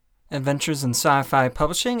Adventures in Sci-Fi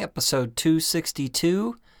Publishing, episode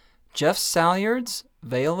 262, Jeff Salyards,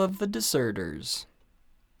 Veil of the Deserters.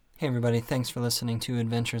 Hey everybody, thanks for listening to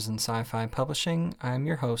Adventures in Sci-Fi Publishing. I'm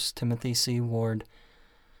your host, Timothy C. Ward.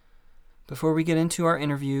 Before we get into our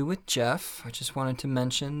interview with Jeff, I just wanted to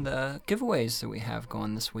mention the giveaways that we have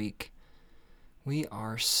going this week. We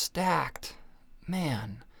are stacked.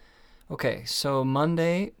 Man. Okay, so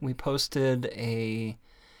Monday we posted an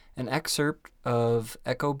excerpt of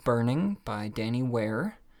Echo Burning by Danny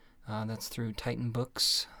Ware. That's through Titan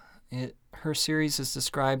Books. Her series is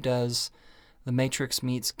described as The Matrix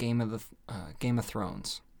meets Game of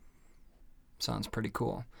Thrones. Sounds pretty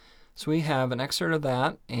cool. So we have an excerpt of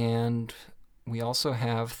that, and we also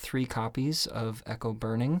have 3 copies of Echo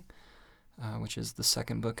Burning, which is the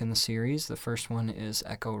second book in the series. The first one is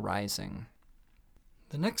Echo Rising.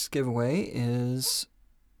 The next giveaway is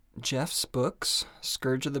Jeff's books,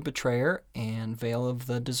 Scourge of the Betrayer and Veil of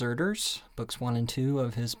the Deserters, books 1 and 2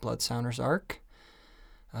 of his Bloodsounders arc.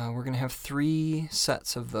 We're going to have 3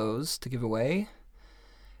 sets of those to give away.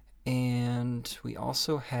 And we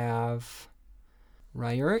also have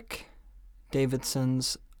Ryurick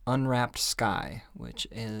Davidson's Unwrapped Sky, which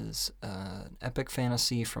is an epic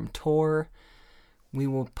fantasy from Tor. We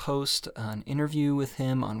will post an interview with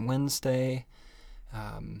him on Wednesday.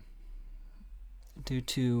 Due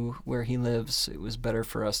to where he lives, it was better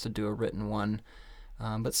for us to do a written one.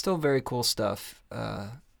 But still very cool stuff.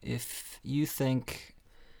 If you think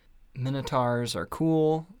Minotaurs are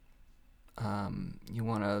cool, you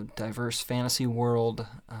want a diverse fantasy world,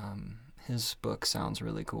 his book sounds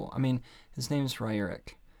really cool. I mean, his name's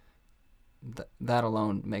Ryurick. That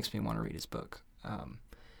alone makes me want to read his book.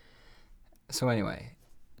 So anyway,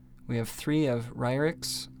 we have 3 of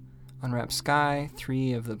Ryurick's Unwrapped Sky,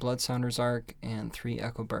 3 of the Bloodsounders arc, and 3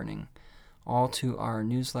 Echo Burning, all to our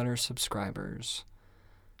newsletter subscribers.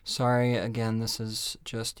 Sorry, again, this is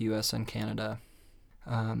just US and Canada.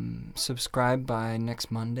 Subscribe by next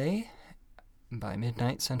Monday by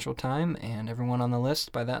midnight Central Time, and everyone on the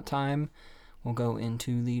list by that time will go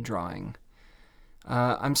into the drawing.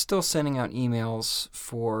 I'm still sending out emails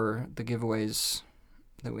for the giveaways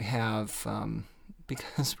that we have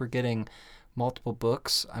because we're getting multiple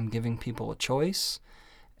books. I'm giving people a choice,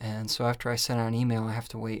 and so after I send out an email, I have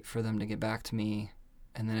to wait for them to get back to me,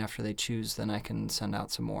 and then after they choose, then I can send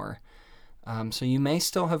out some more. So you may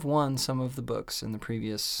still have won some of the books in the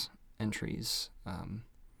previous entries.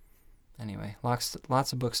 Anyway, lots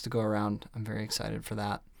of books to go around. I'm very excited for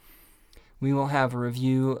that. We will have a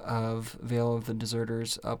review of Veil of the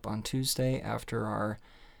Deserters up on Tuesday after our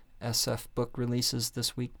SF book releases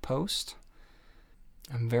this week post.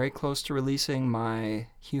 I'm very close to releasing my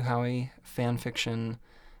Hugh Howey fanfiction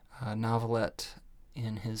novelette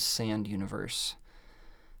in his Sand universe.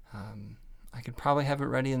 I could probably have it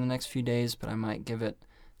ready in the next few days, but I might give it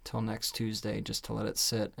till next Tuesday just to let it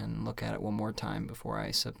sit and look at it one more time before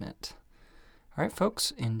I submit. All right,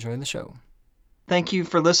 folks, enjoy the show. Thank you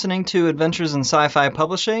for listening to Adventures in Sci-Fi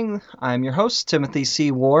Publishing. I'm your host, Timothy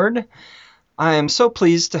C. Ward. I am so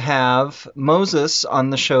pleased to have Moses on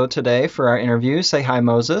the show today for our interview. Say hi,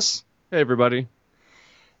 Moses. Hey, everybody.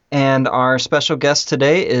 And our special guest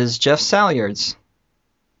today is Jeff Salyards.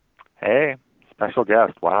 Hey, special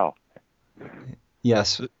guest. Wow.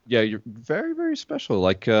 Yes. Yeah, you're very, very special.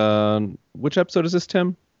 Like, which episode is this,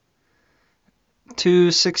 Tim?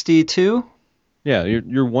 262? Yeah,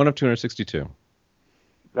 you're one of 262.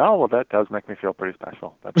 Oh, well, that does make me feel pretty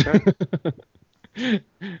special. That's good.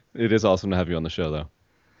 It is awesome to have you on the show, though.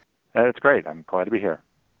 It's great. I'm glad to be here.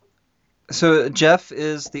 So Jeff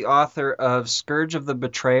is the author of Scourge of the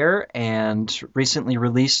Betrayer and recently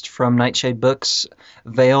released from Nightshade Books,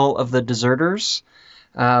 Veil of the Deserters.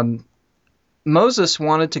 Moses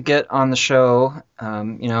wanted to get on the show,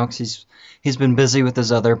 because he's been busy with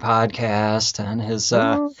his other podcast and his...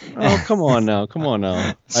 come on now.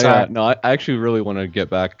 Sorry. I actually really want to get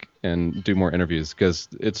back and do more interviews because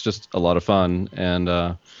it's just a lot of fun, and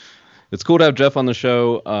it's cool to have Jeff on the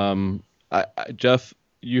show. Jeff,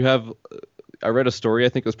 I read a story, I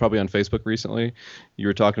think it was probably on Facebook recently. You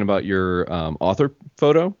were talking about your author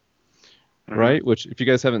photo, right? Which, if you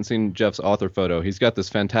guys haven't seen Jeff's author photo, he's got this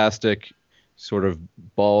fantastic sort of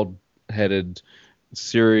bald-headed,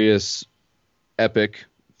 serious, epic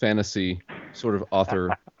fantasy sort of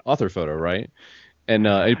author photo, right? And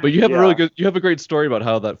but you have a great story about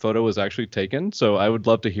how that photo was actually taken. So I would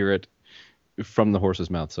love to hear it from the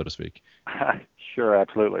horse's mouth, so to speak. Sure,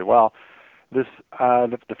 absolutely. Well, this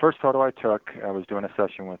the first photo I took, I was doing a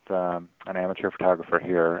session with an amateur photographer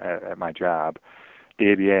here at my job,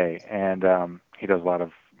 the ABA, and he does a lot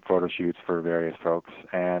of photo shoots for various folks.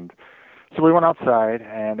 And So we went outside,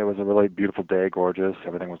 and it was a really beautiful day, gorgeous.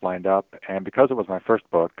 Everything was lined up. And because it was my first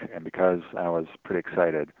book, and because I was pretty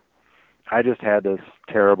excited, I just had this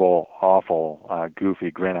terrible, awful,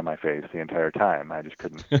 goofy grin on my face the entire time. I just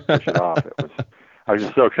couldn't push it off. I was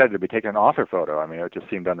just so excited to be taking an author photo. I mean, it just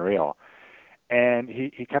seemed unreal. And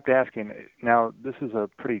he kept asking, now, this is a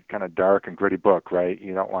pretty kind of dark and gritty book, right?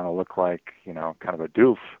 You don't want to look like, kind of a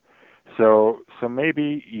doof. So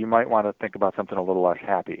maybe you might want to think about something a little less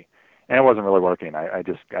happy. And it wasn't really working. I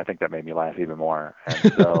think that made me laugh even more.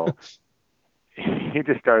 And so he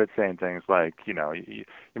just started saying things like, you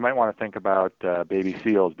might want to think about baby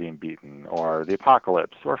seals being beaten, or the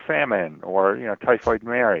apocalypse, or famine, or, Typhoid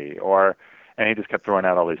Mary, and he just kept throwing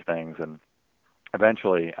out all these things. And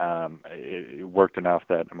eventually, it worked enough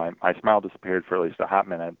that my smile disappeared for at least a hot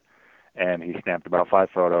minute, and he snapped about 5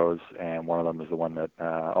 photos, and one of them is the one that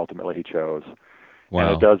ultimately he chose. Wow.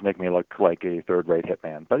 And it does make me look like a third-rate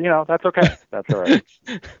hitman, but that's okay. That's all right.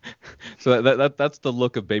 So that's the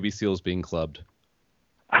look of baby seals being clubbed.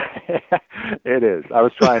 It is. I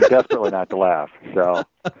was trying desperately not to laugh. So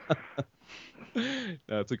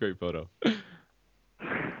that's a great photo.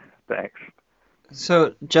 Thanks.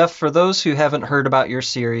 So, Jeff, for those who haven't heard about your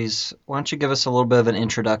series, why don't you give us a little bit of an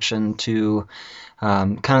introduction to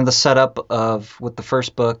kind of the setup with the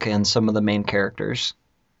first book and some of the main characters?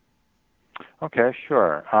 Okay,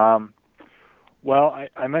 sure. Well,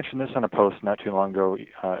 I mentioned this on a post not too long ago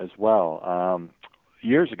as well.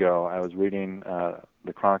 Years ago, I was reading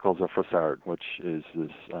the Chronicles of Froissart, which is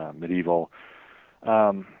this medieval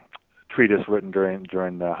treatise written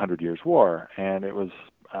during the 100 Years' War, and it was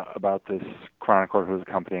about this chronicler who was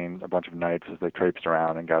accompanying a bunch of knights as they traipsed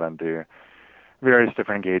around and got into various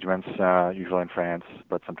different engagements, usually in France,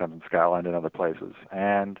 but sometimes in Scotland and other places.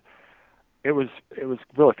 And it was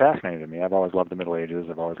really fascinating to me. I've always loved the Middle Ages.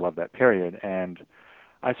 I've always loved that period. And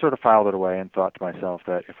I sort of filed it away and thought to myself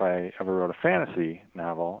that if I ever wrote a fantasy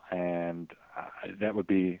novel, and that would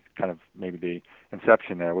be kind of maybe the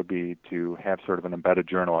inception there would be to have sort of an embedded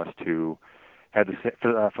journalist who had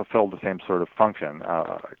fulfilled the same sort of function,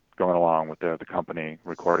 going along with the company,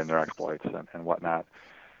 recording their exploits and whatnot.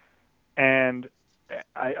 And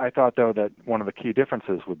I thought, though, that one of the key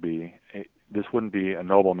differences would be this wouldn't be a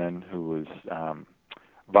nobleman who was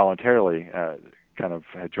voluntarily kind of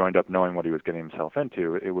had joined up knowing what he was getting himself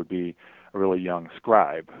into. It would be a really young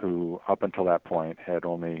scribe who, up until that point, had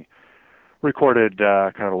only recorded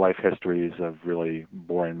kind of life histories of really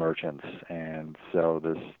boring merchants. And so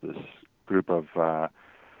this group of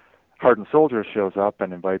hardened soldiers shows up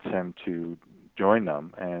and invites him to join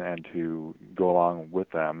them and to go along with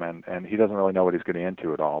them. And he doesn't really know what he's getting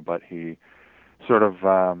into at all, but he sort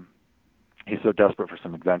of, he's so desperate for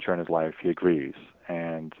some adventure in his life, he agrees.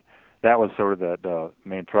 And that was sort of the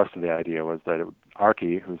main thrust of the idea, was that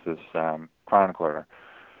Archie, who's this chronicler,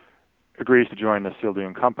 agrees to join the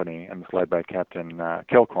Sildoon Company, and it's led by Captain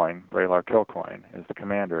Kilcoyne. Raylar Kilcoyne is the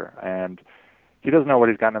commander. And he doesn't know what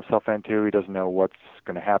he's gotten himself into. He doesn't know what's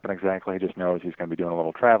going to happen exactly. He just knows he's going to be doing a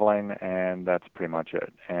little traveling, and that's pretty much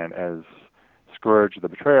it. And as Scourge, the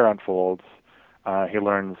betrayer, unfolds, he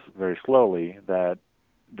learns very slowly that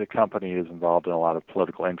the company is involved in a lot of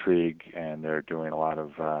political intrigue, and they're doing a lot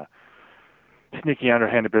of sneaky,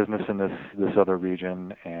 underhanded business in this other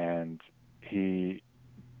region. And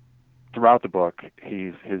throughout the book,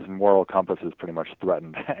 his moral compass is pretty much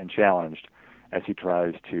threatened and challenged as he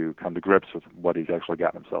tries to come to grips with what he's actually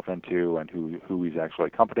gotten himself into and who he's actually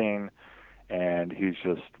accompanying. And he's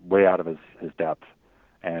just way out of his depth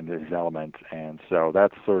and his element. And so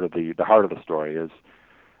that's sort of the heart of the story. Is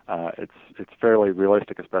it's fairly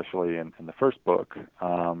realistic, especially in the first book.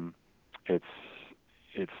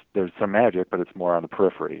 There's some magic, but it's more on the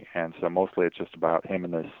periphery. And so mostly it's just about him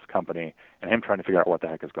and this company and him trying to figure out what the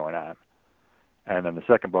heck is going on. And then the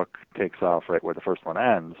second book takes off right where the first one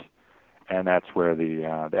ends. And that's where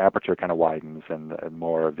the aperture kind of widens and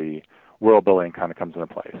more of the world building kind of comes into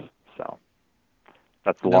place. So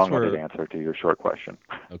that's the long-winded answer to your short question.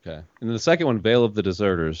 Okay. And then the second one, Veil of the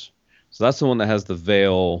Deserters. So that's the one that has the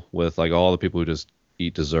veil with like all the people who just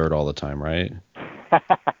eat dessert all the time, right?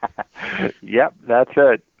 Yep, that's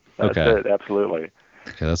it. That's okay. it, absolutely.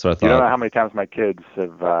 Okay, that's what I thought. You don't know how many times my kids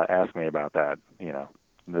have asked me about that,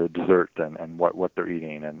 the dessert and what they're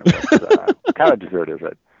eating and what kind of dessert is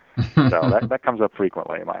it. So that comes up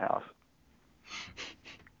frequently in my house.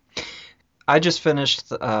 I just finished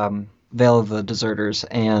Veil of the Deserters,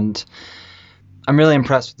 and I'm really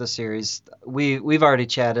impressed with the series. We've already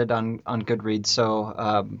chatted on Goodreads,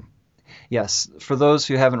 so yes, for those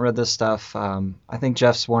who haven't read this stuff, I think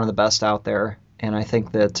Jeff's one of the best out there, and I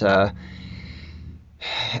think that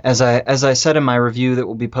as I said in my review that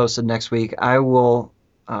will be posted next week, I will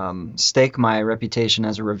stake my reputation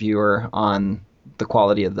as a reviewer on the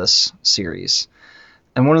quality of this series.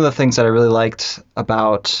 And one of the things that I really liked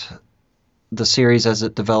about the series as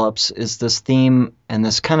it develops is this theme, and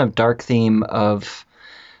this kind of dark theme of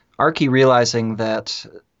Archie realizing that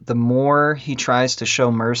the more he tries to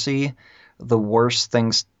show mercy, the worse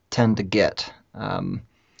things tend to get. And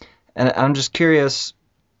I'm just curious,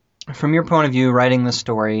 from your point of view, writing this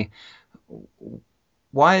story,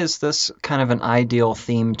 why is this kind of an ideal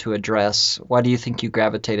theme to address? Why do you think you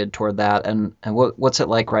gravitated toward that? And what's it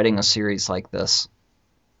like writing a series like this?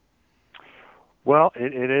 Well,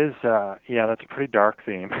 it is, that's a pretty dark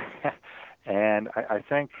theme. And I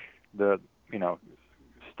think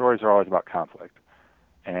stories are always about conflict,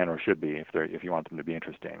 or should be if you want them to be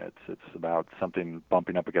interesting. It's about something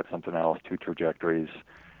bumping up against something else, two trajectories,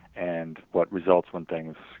 and what results when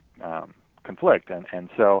things conflict. And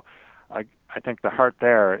so I think the heart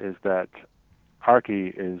there is that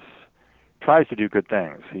Archie tries to do good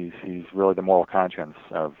things. He's really the moral conscience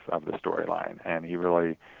of the storyline, and he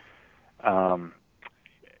really,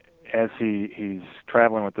 as he's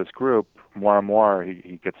traveling with this group, more and more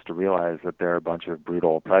he gets to realize that they're a bunch of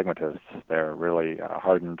brutal pragmatists. They're really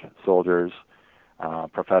hardened soldiers,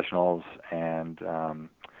 professionals, and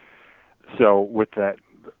so with that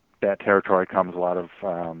territory comes a lot of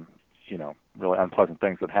really unpleasant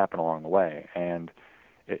things that happen along the way, and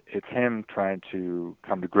it's him trying to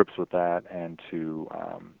come to grips with that and to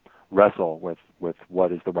wrestle with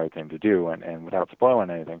what is the right thing to do. And without spoiling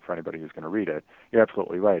anything for anybody who's going to read it, you're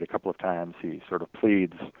absolutely right. A couple of times he sort of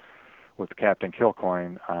pleads with Captain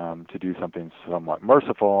Kilcoyne to do something somewhat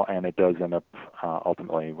merciful, and it does end up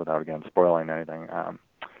ultimately, without again spoiling anything,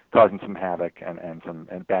 causing some havoc and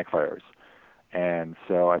backfires. And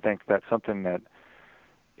so I think that's something that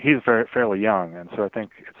he's fairly young, and so I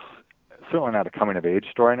think it's certainly not a coming-of-age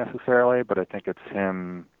story necessarily, but I think it's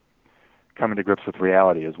him coming to grips with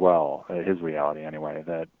reality as well, his reality anyway,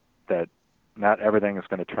 that not everything is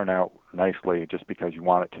going to turn out nicely just because you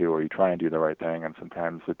want it to or you try and do the right thing, and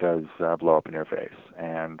sometimes it does blow up in your face.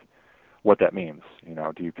 And what that means,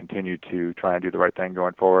 do you continue to try and do the right thing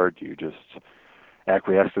going forward? Do you just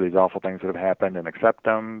acquiesce to these awful things that have happened and accept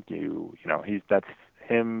them? That's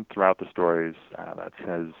him throughout the stories.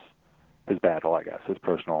 That's his battle, I guess. His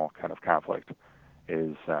personal kind of conflict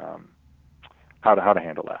is how to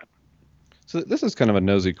handle that. So this is kind of a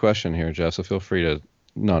nosy question here, Jeff, so feel free to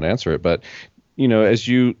not answer it. But, as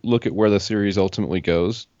you look at where the series ultimately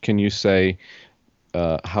goes, can you say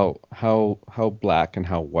how black and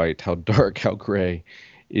how white, how dark, how gray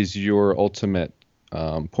is your ultimate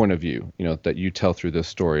point of view, that you tell through this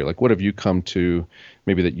story? Like, what have you come to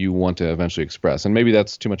maybe that you want to eventually express? And maybe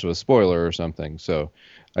that's too much of a spoiler or something. So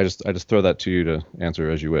I just throw that to you to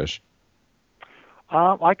answer as you wish.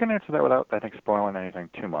 I can answer that without, I think, spoiling anything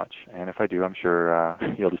too much. And if I do, I'm sure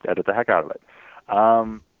you'll just edit the heck out of it.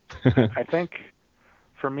 I think,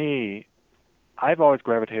 for me, I've always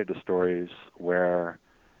gravitated to stories where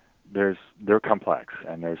they're complex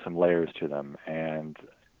and there's some layers to them, and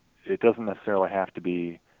it doesn't necessarily have to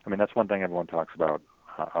be. I mean, that's one thing everyone talks about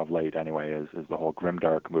of late, anyway, is the whole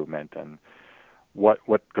grimdark movement and what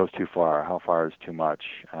goes too far, how far is too much.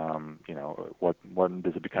 What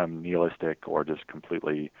does it become nihilistic or just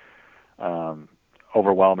completely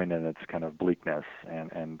overwhelming in its kind of bleakness,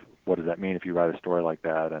 and what does that mean if you write a story like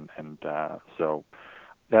that? So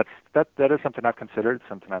that is something I've considered,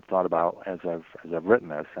 something I've thought about as I've written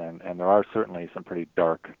this, and there are certainly some pretty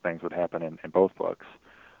dark things that happen in both books.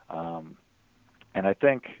 And I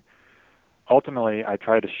think ultimately I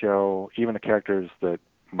try to show even the characters that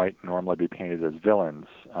might normally be painted as villains,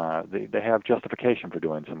 they have justification for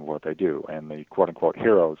doing some of what they do, and the quote-unquote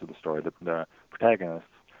heroes of the story, the protagonists,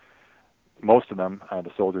 most of them, the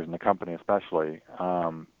soldiers in the company especially,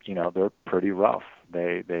 they're pretty rough.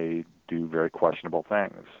 They do very questionable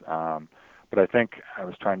things. But I think I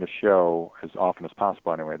was trying to show, as often as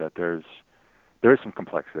possible anyway, that there is some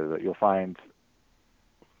complexity that you'll find.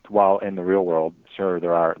 While in the real world, sure,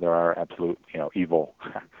 there are absolute evil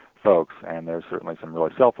folks, and there's certainly some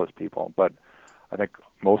really selfless people. But I think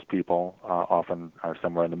most people often are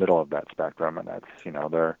somewhere in the middle of that spectrum, and that's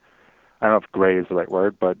they're, I don't know if gray is the right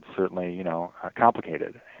word, but certainly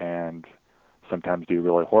complicated, and sometimes do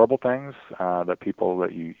really horrible things that people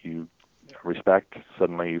that you respect,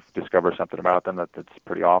 suddenly you discover something about them that's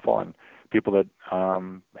pretty awful, and people that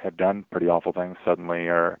have done pretty awful things suddenly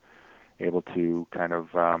are able to kind of,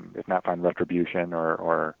 if not find retribution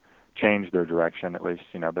or change their direction, at least,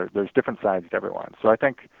 there's different sides to everyone. So I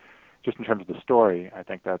think, just in terms of the story, I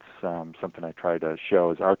think that's something I try to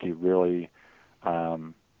show, is Archie really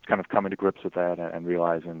kind of coming to grips with that and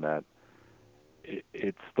realizing that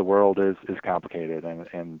the world is complicated,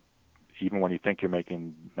 and even when you think you're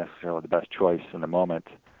making necessarily the best choice in the moment,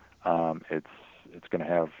 it's going to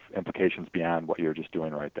have implications beyond what you're just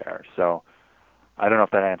doing right there. So I don't know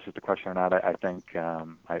if that answers the question or not. I think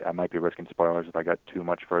I might be risking spoilers if I got too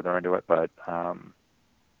much further into it, but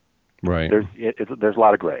right. There's a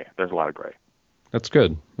lot of gray. There's a lot of gray. That's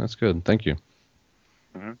good. That's good. Thank you.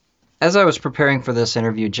 Mm-hmm. As I was preparing for this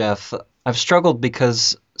interview, Jeff, I've struggled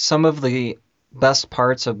because some of the best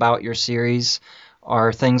parts about your series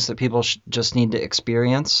are things that people just need to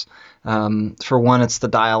experience. For one, it's the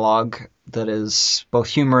dialogue that is both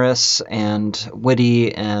humorous and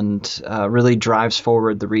witty and really drives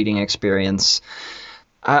forward the reading experience.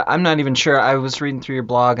 I'm not even sure. I was reading through your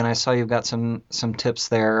blog and I saw you've got some tips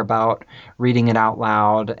there about reading it out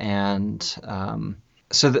loud, and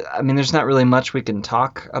there's not really much we can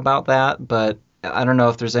talk about that, but I don't know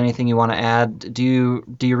if there's anything you want to add. Do you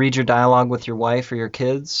read your dialogue with your wife or your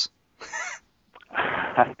kids?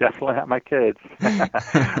 Definitely not my kids.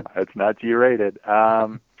 It's not G-rated.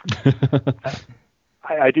 I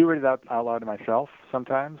do read it out loud to myself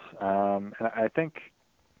sometimes, and I think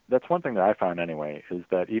that's one thing that I found anyway, is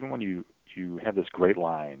that even when you have this great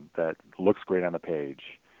line that looks great on the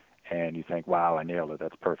page, and you think, wow, I nailed it,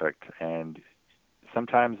 that's perfect, and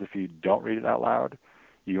sometimes if you don't read it out loud,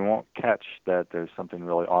 you won't catch that there's something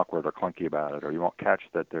really awkward or clunky about it, or you won't catch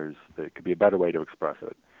that there could be a better way to express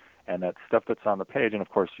it. And that stuff that's on the page, and of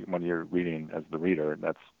course when you're reading as the reader,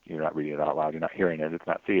 you're not reading it out loud, you're not hearing it, it's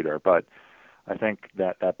not theater. But I think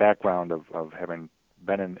that background of having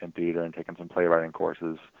been in theater and taken some playwriting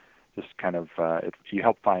courses, just kind of you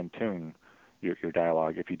help fine tune your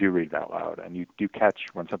dialogue if you do read it out loud, and you do catch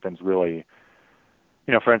when something's really,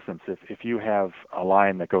 for instance, if you have a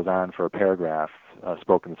line that goes on for a paragraph,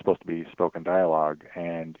 spoken, it's supposed to be spoken dialogue,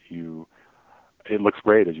 and it looks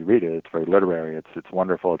great as you read it. It's very literary. It's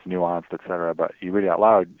wonderful. It's nuanced, etc. But you read it out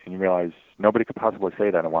loud and you realize nobody could possibly say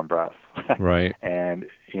that in one breath. Right. And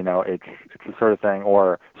it's the sort of thing,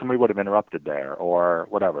 or somebody would have interrupted there, or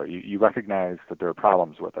whatever. You recognize that there are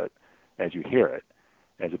problems with it as you hear it,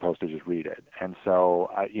 as opposed to just read it. And so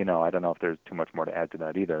I don't know if there's too much more to add to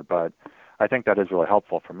that either, but I think that is really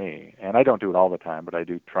helpful for me. And I don't do it all the time, but I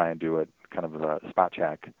do try and do it kind of as a spot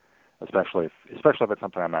check. Especially if it's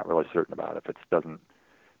something I'm not really certain about. If I'm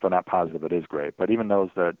not positive, it is great. But even those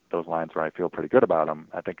lines where I feel pretty good about them,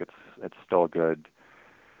 I think it's still a good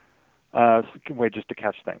way just to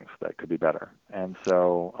catch things that could be better. And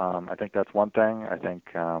so I think that's one thing. I think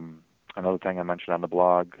another thing I mentioned on the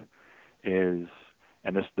blog is,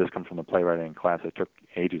 and this comes from the playwriting class I took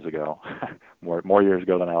ages ago, more years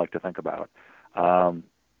ago than I like to think about.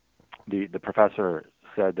 The professor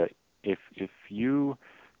said that if you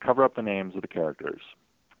cover up the names of the characters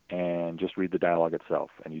and just read the dialogue itself,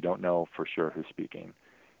 and you don't know for sure who's speaking,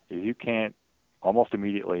 you can't almost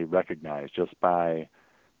immediately recognize, just by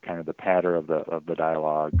kind of the patter of the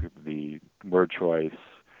dialogue, the word choice,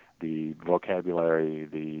 the vocabulary,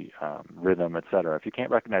 the rhythm, etc. If you can't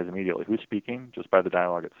recognize immediately who's speaking just by the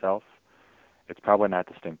dialogue itself, it's probably not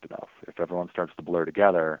distinct enough. If everyone starts to blur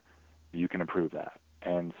together, you can improve that.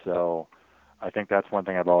 And so I think that's one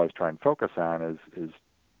thing I've always tried and focus on is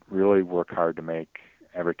really work hard to make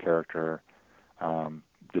every character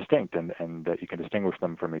distinct, and that you can distinguish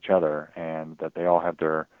them from each other, and that they all have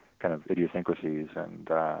their kind of idiosyncrasies, and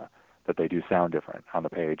that they do sound different on the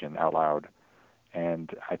page and out loud.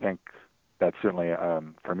 And I think that's certainly,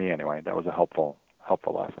 for me anyway, that was a helpful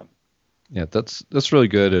lesson. Yeah, that's really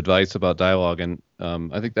good advice about dialogue, and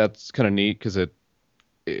I think that's kind of neat because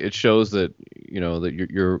it shows that that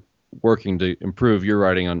you're working to improve your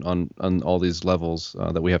writing on all these levels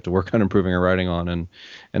that we have to work on improving our writing on, and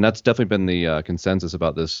that's definitely been the consensus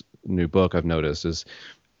about this new book. I've noticed is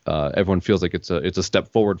everyone feels like it's a step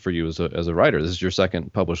forward for you as a writer. This is your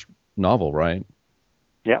second published novel, right?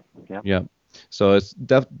 Yeah. So it's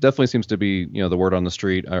definitely seems to be the word on the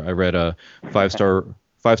street. I read a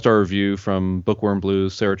 5-star review from Bookworm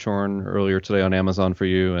Blues, Sarah Chorn, earlier today on Amazon for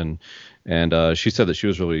you, and she said that she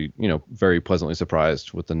was really very pleasantly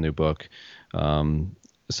surprised with the new book.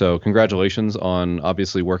 So congratulations on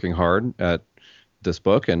obviously working hard at this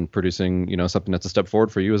book and producing something that's a step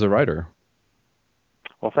forward for you as a writer.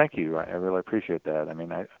 Well, thank you. I really appreciate that. I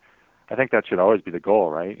mean, I think that should always be the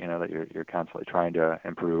goal, right? That you're constantly trying to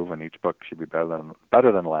improve, and each book should be better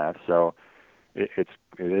than the last. So it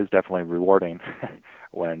is definitely rewarding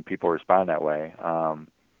when people respond that way. I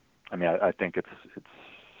mean, I think it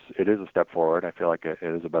is a step forward. I feel like it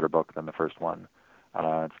is a better book than the first one.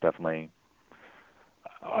 It's definitely,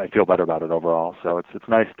 I feel better about it overall. So it's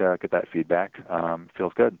nice to get that feedback.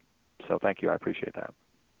 Feels good. So thank you. I appreciate that.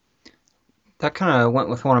 That kind of went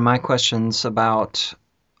with one of my questions about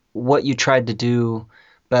what you tried to do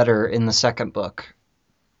better in the second book.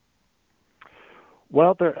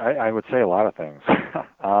 Well, I would say a lot of things.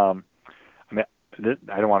 I mean,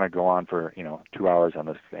 I don't want to go on for 2 hours on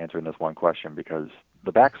this answering this one question, because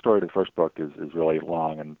the backstory of the first book is really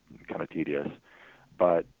long and kind of tedious.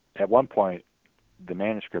 But at one point, the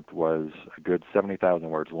manuscript was a good 70,000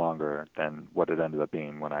 words longer than what it ended up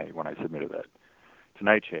being when I submitted it to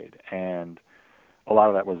Nightshade, and a lot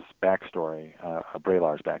of that was backstory,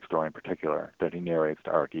 Braylar's backstory in particular, that he narrates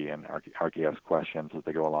to Archie, and Archie asks questions as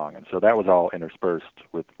they go along. And so that was all interspersed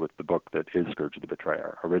with the book that is Scourge the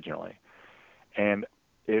Betrayer originally. And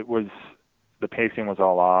the pacing was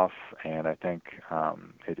all off, and I think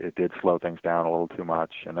it did slow things down a little too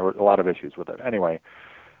much, and there were a lot of issues with it. Anyway,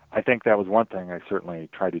 I think that was one thing I certainly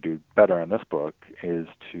tried to do better in this book, is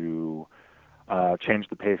to change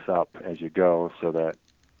the pace up as you go, so that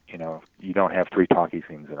you don't have 3 talkie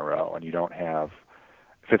scenes in a row, and you don't have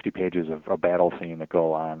 50 pages of a battle scene that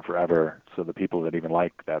go on forever, so the people that even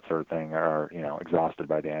like that sort of thing are, exhausted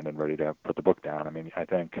by the end and ready to put the book down. I mean, I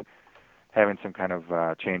think having some kind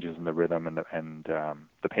of changes in the rhythm and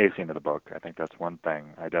the pacing of the book, I think that's one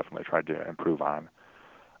thing I definitely tried to improve on.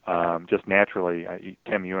 Just naturally,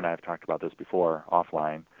 Tim, you and I have talked about this before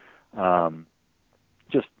offline.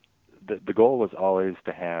 Just the goal was always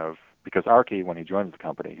to have, because Archie, when he joins the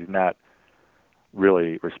company, he's not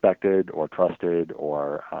really respected or trusted,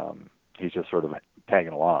 or he's just sort of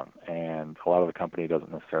tagging along, and a lot of the company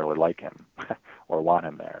doesn't necessarily like him or want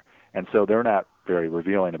him there, and so they're not very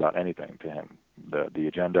revealing about anything to him, the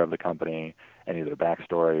agenda of the company, any of their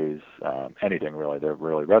backstories, anything really. They're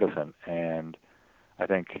really reticent, and I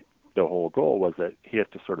think the whole goal was that he has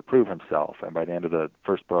to sort of prove himself, and by the end of the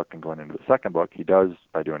first book and going into the second book, he does,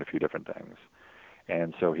 by doing a few different things.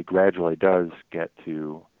 And so he gradually does get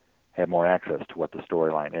to have more access to what the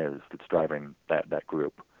storyline is that's driving that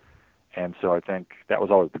group. And so I think that was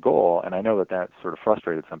always the goal, and I know that sort of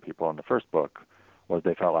frustrated some people in the first book, was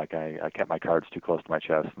they felt like I kept my cards too close to my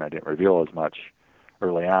chest and I didn't reveal as much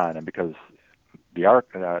early on, and because the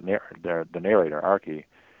narrator, Archie,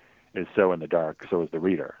 is so in the dark, so is the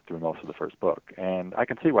reader through most of the first book. And I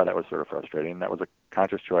can see why that was sort of frustrating. That was a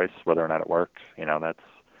conscious choice, whether or not it worked. That's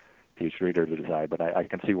each reader to decide, but I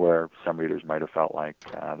can see where some readers might have felt like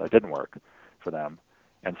that didn't work for them.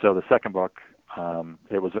 And so the second book,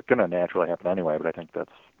 it was going to naturally happen anyway, but I think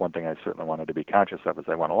that's one thing I certainly wanted to be conscious of as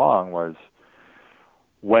I went along, was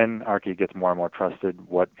when Archie gets more and more trusted,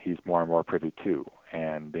 what he's more and more privy to,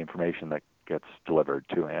 and the information that gets delivered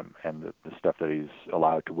to him, and the stuff that he's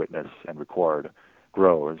allowed to witness and record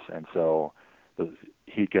grows, and so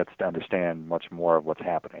he gets to understand much more of what's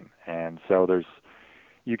happening. And so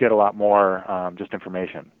you get a lot more just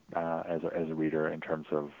information as a reader in terms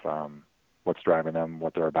of what's driving them,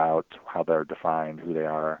 what they're about, how they're defined, who they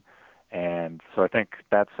are. And so I think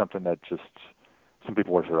that's something that just some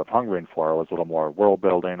people were sort of hungering for, was a little more world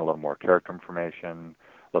building, a little more character information,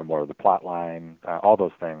 a little more of the plot line. All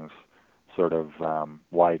those things sort of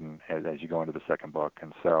widen as you go into the second book.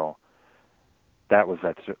 And so that's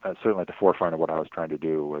certainly at the forefront of what I was trying to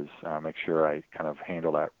do, was make sure I kind of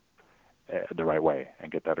handle that the right way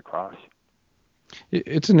and get that across.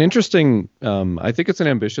 It's an interesting, I think it's an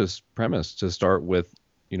ambitious premise to start with,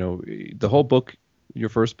 the whole book, your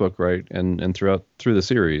first book, right? And through the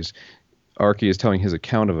series, Archie is telling his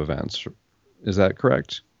account of events. Is that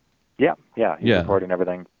correct? Yeah. He's recording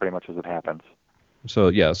everything pretty much as it happens.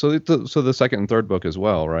 So the second and third book as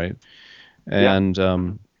well, right?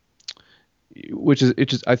 And which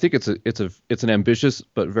is I think it's an ambitious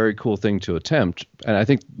but very cool thing to attempt. And I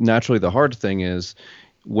think naturally the hard thing is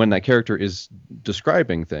when that character is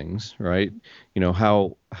describing things, right?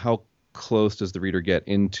 How close does the reader get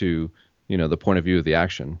into the point of view of the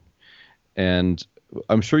action? And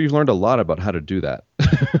I'm sure you've learned a lot about how to do that,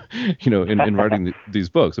 in writing these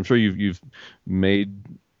books. I'm sure you've made,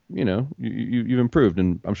 you've improved,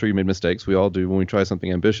 and I'm sure you made mistakes. We all do when we try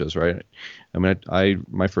something ambitious, right? I mean,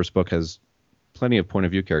 my first book has plenty of point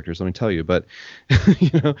of view characters, let me tell you. But,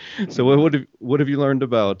 so what have you learned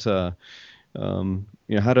about, how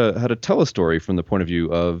to tell a story from the point of view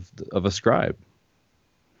of a scribe?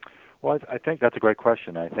 Well, I think that's a great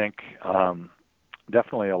question. I think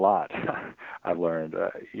definitely a lot I've learned.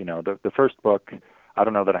 The first book, I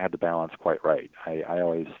don't know that I had the balance quite right. I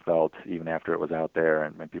always felt, even after it was out there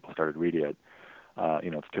and when people started reading it,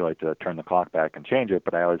 it's too late to turn the clock back and change it,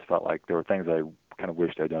 but I always felt like there were things I kind of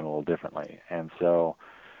wished I'd done a little differently. And so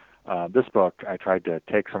this book, I tried to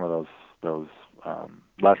take some of those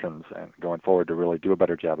lessons and going forward to really do a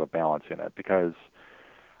better job of balancing it. Because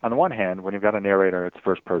on the one hand, when you've got a narrator, it's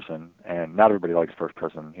first person, and not everybody likes first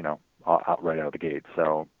person, right out of the gate.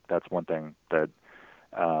 So that's one thing that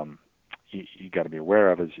you got to be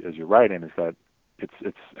aware of as you're writing, is that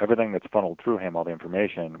it's everything that's funneled through him, all the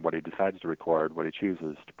information, what he decides to record, what he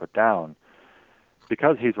chooses to put down.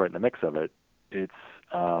 Because he's right in the mix of it, it's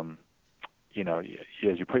as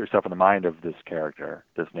you put yourself in the mind of this character,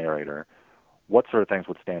 this narrator, what sort of things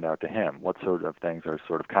would stand out to him? What sort of things are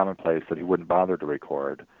sort of commonplace that he wouldn't bother to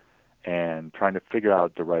record? And trying to figure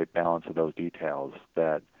out the right balance of those details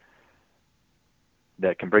that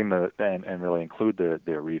can bring and really include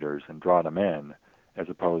their readers and draw them in, as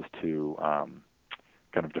opposed to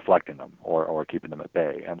kind of deflecting them or keeping them at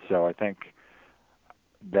bay. And so I think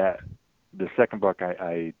that the second book,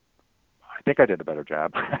 I think I did a better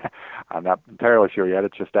job. I'm not entirely sure yet.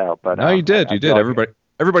 It's just out. But no, you did. You did. Like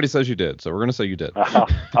Everybody says you did, so we're going to say you did.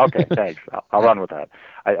 Okay, thanks. I'll run with that.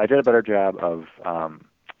 I did a better job of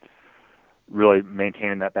really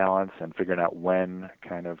maintaining that balance and figuring out when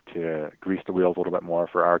kind of to grease the wheels a little bit more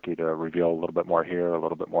for Archie to reveal a little bit more here, a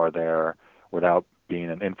little bit more there, without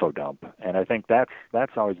being an info dump. And I think that's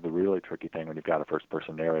always the really tricky thing when you've got a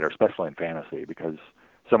first-person narrator, especially in fantasy, because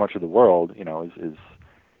so much of the world, is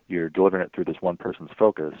you're delivering it through this one person's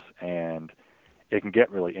focus, and it can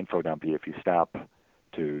get really info dumpy if you stop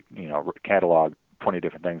to catalog 20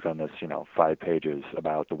 different things on this 5 pages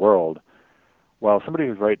about the world. Well, somebody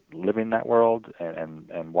who's living that world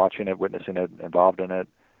and watching it, witnessing it, involved in it,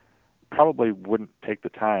 probably wouldn't take the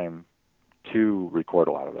time to record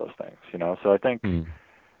a lot of those things, So I think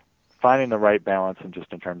finding the right balance, and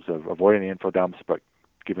just in terms of avoiding the info dumps, but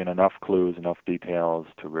giving enough clues, enough details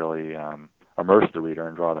to really immerse the reader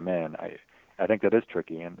and draw them in, I think that is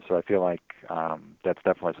tricky. And so I feel like that's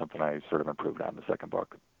definitely something I sort of improved on in the second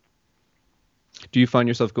book. Do you find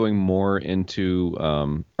yourself going more into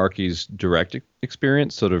Archie's direct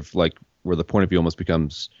experience, sort of like where the point of view almost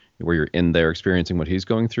becomes where you're in there experiencing what he's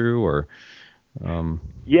going through, or?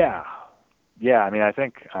 Yeah. I mean, I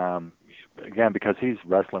think again, because he's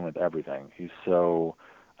wrestling with everything, he's so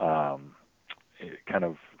kind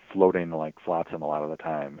of floating like flotsam a lot of the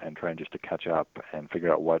time, and trying just to catch up and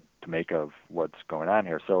figure out what to make of what's going on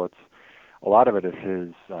here. So it's a lot of it is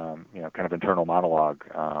his kind of internal monologue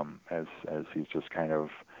as he's just kind of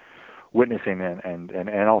witnessing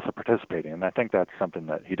and also participating. And I think that's something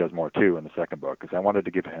that he does more too in the second book, because I wanted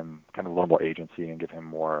to give him kind of a little more agency and give him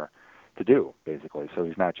more to do, basically. So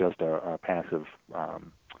he's not just a passive,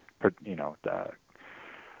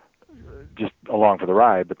 just along for the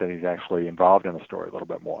ride, but that he's actually involved in the story a little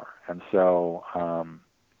bit more. And so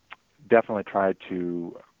definitely tried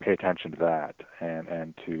to pay attention to that,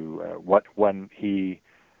 and to when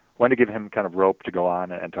to give him kind of rope to go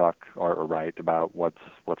on and talk or write about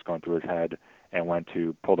what's going through his head, and when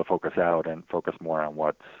to pull the focus out and focus more on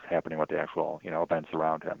what's happening with the actual events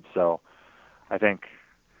around him. So I think,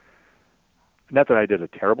 not that I did a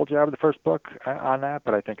terrible job of the first book on that,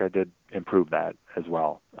 but I think I did improve that as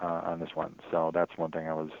well on this one. So that's one thing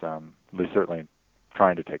I was certainly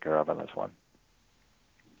trying to take care of on this one.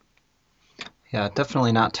 Yeah,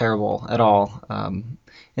 definitely not terrible at all.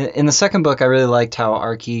 In the second book, I really liked how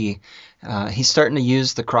Archie, he's starting to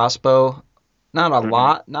use the crossbow. Not a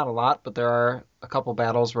lot, but there are a couple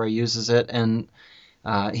battles where he uses it, and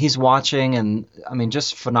he's watching, and I mean,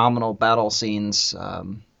 just phenomenal battle scenes.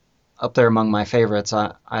 Up there among my favorites.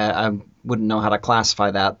 I wouldn't know how to classify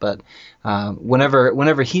that, but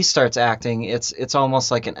whenever he starts acting, it's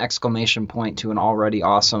almost like an exclamation point to an already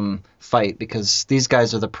awesome fight, because these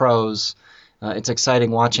guys are the pros. It's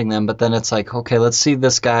exciting watching them, but then it's like, okay, let's see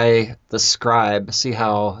this guy, the scribe, see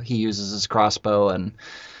how he uses his crossbow. And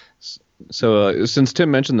so since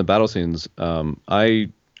Tim mentioned the battle scenes, I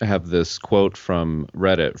have this quote from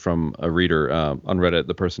Reddit, from a reader on Reddit.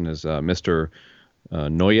 The person is Mr.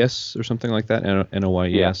 Noyes or something like that,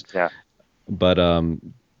 Noyes. Yeah. But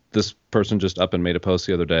this person just up and made a post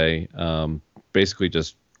the other day, basically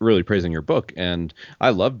just really praising your book, and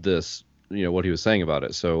I loved this, what he was saying about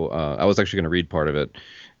it. So I was actually going to read part of it.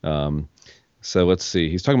 So let's see.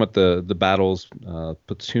 He's talking about the battles,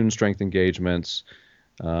 platoon strength engagements.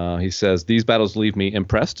 He says, these battles leave me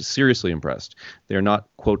impressed, seriously impressed. They are not,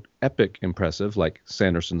 quote, epic impressive like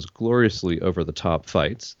Sanderson's gloriously over-the-top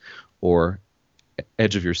fights, or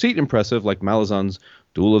edge of your seat impressive like Malazan's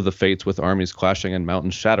Duel of the Fates with armies clashing and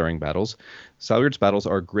mountains shattering battles. Salyards' battles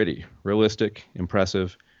are gritty, realistic,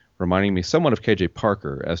 impressive, reminding me somewhat of K.J.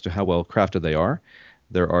 Parker as to how well crafted they are.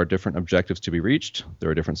 There are different objectives to be reached. There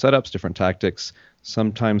are different setups, different tactics.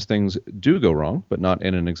 Sometimes things do go wrong, but not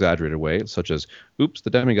in an exaggerated way, such as, oops, the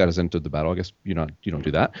demigod has entered the battle. I guess you don't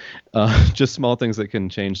do that. Just small things that can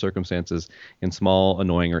change circumstances in small,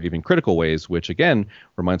 annoying, or even critical ways, which, again,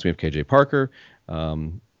 reminds me of KJ Parker.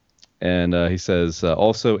 And he says,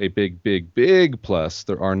 also a big, big, big plus,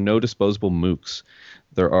 there are no disposable mooks.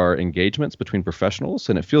 There are engagements between professionals,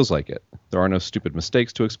 and it feels like it. There are no stupid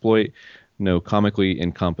mistakes to exploit, no comically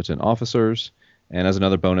incompetent officers. And as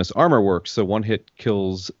another bonus, armor works, so one-hit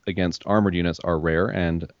kills against armored units are rare,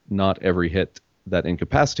 and not every hit that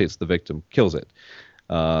incapacitates the victim kills it.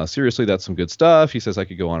 Seriously, that's some good stuff. He says I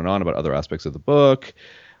could go on and on about other aspects of the book,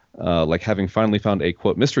 like having finally found a,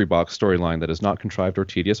 quote, mystery box storyline that is not contrived or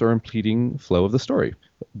tedious or impeding flow of the story.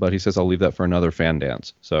 But he says I'll leave that for another fan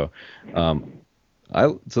dance. So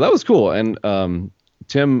so that was cool. And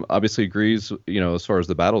Tim obviously agrees, as far as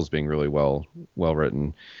the battles being really well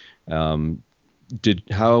written. How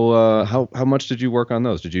much did you work on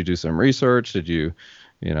those? Did you do some research? Did you,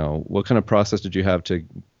 what kind of process did you have to,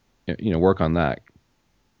 work on that?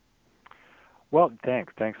 Well,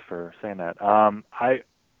 thanks for saying that.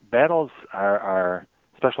 Battles are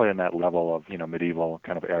especially in that level of medieval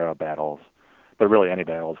kind of era battles, but really any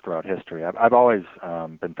battles throughout history. I've always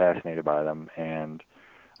been fascinated by them, and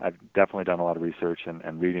I've definitely done a lot of research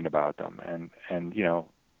and reading about them. And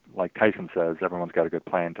like Tyson says, everyone's got a good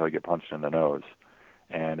plan until you get punched in the nose,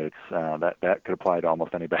 and it's that could apply to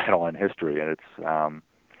almost any battle in history. And it's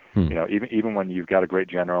even when you've got a great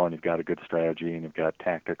general and you've got a good strategy and you've got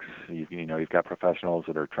tactics, you've got professionals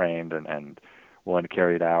that are trained and willing to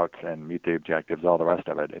carry it out and meet the objectives, all the rest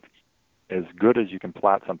of it. It's as good as you can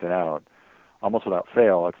plot something out, almost without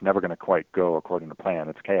fail, it's never going to quite go according to plan.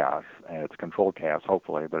 It's chaos, and it's controlled chaos,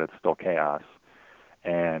 hopefully, but it's still chaos.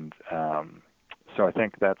 And so I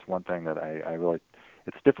think that's one thing that I really,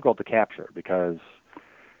 it's difficult to capture because,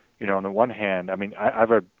 on the one hand, I mean, I've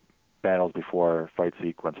read battles before, fight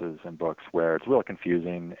sequences in books where it's really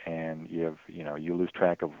confusing and you lose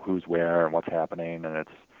track of who's where and what's happening, and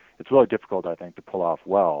it's really difficult, I think, to pull off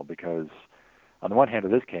well because on the one hand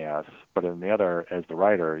it is chaos, but on the other, as the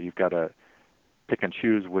writer, you've got to pick and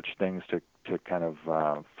choose which things to kind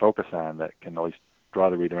of focus on that can at least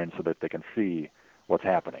draw the reader in so that they can see what's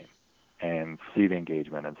happening and see the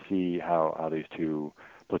engagement and see how these two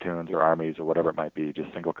platoons or armies or whatever it might be,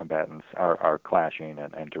 just single combatants, are clashing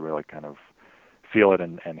and to really kind of feel it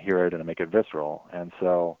and hear it and make it visceral. And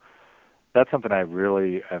so that's something I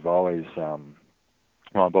really have always, in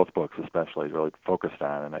both books especially, really focused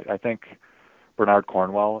on. And I think Bernard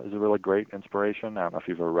Cornwell is a really great inspiration. I don't know if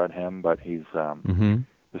you've ever read him, but he's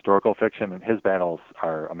historical fiction, and his battles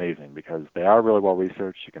are amazing because they are really well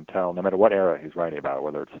researched. You can tell no matter what era he's writing about,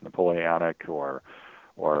 whether it's Napoleonic or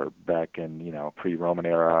back in pre-Roman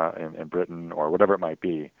era in Britain or whatever it might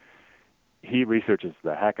be. He researches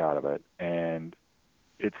the heck out of it, and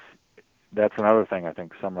that's another thing I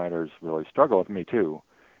think some writers really struggle with, me too,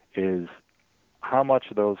 is how much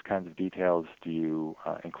of those kinds of details do you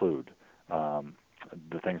include?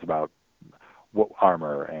 The things about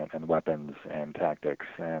armor and weapons and tactics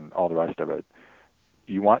and all the rest of it.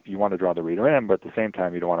 You want to draw the reader in, but at the same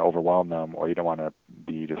time you don't want to overwhelm them, or you don't want to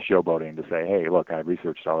be just showboating to say, hey, look, I've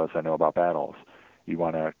researched all this, I know about battles. You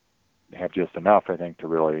want to have just enough, I think, to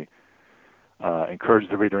really encourage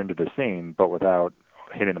the reader into the scene, but without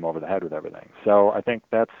hitting them over the head with everything. So I think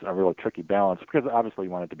that's a really tricky balance because obviously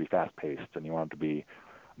you want it to be fast-paced and you want it to be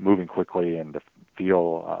moving quickly and to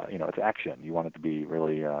feel, it's action. You want it to be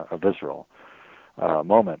really a visceral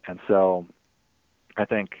moment. And so I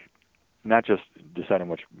think not just deciding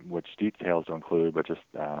which details to include, but just,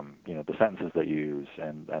 the sentences that you use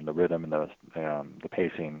and the rhythm and the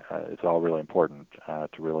pacing, it's all really important to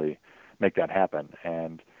really make that happen.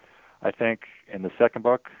 And I think in the second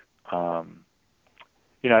book,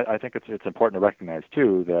 I think it's important to recognize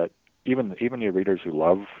too that even your readers who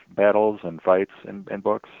love battles and fights in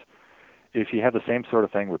books, if you have the same sort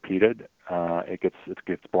of thing repeated, it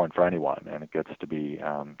gets boring for anyone, and it gets to be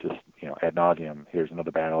just ad nauseum. Here's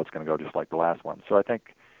another battle; it's going to go just like the last one. So I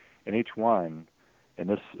think in each one, in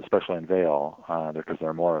this, especially in Vale, because there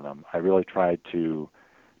are more of them, I really tried to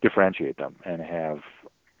differentiate them and have,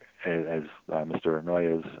 as Mr.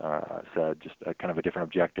 Noyes said, just a kind of a different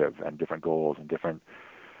objective and different goals and different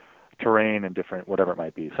terrain and different whatever it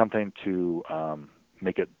might be, something to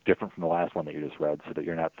make it different from the last one that you just read, so that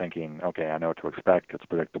you're not thinking, okay, I know what to expect, it's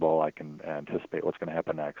predictable, I can anticipate what's going to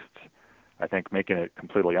happen next. I think making it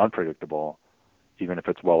completely unpredictable, even if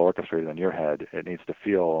it's well orchestrated in your head, it needs to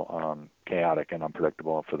feel chaotic and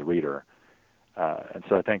unpredictable for the reader. And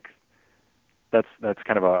so I think that's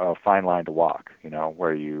kind of a fine line to walk,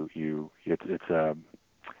 where it's a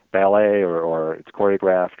ballet or it's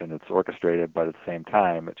choreographed and it's orchestrated, but at the same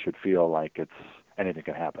time it should feel like it's anything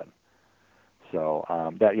can happen. So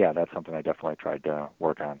that's something I definitely tried to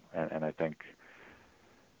work on, and I think,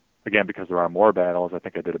 again, because there are more battles, I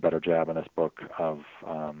think I did a better job in this book of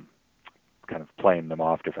kind of playing them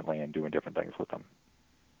off differently and doing different things with them.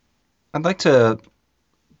 I'd like to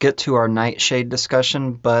get to our Nightshade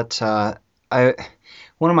discussion, but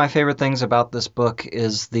one of my favorite things about this book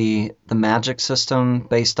is the magic system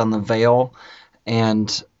based on the veil,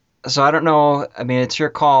 and so I don't know. I mean, it's your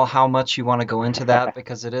call how much you want to go into that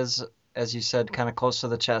because it is, as you said, kind of close to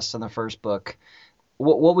the chest in the first book.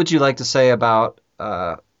 What would you like to say about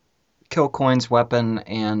Kilcoyne's weapon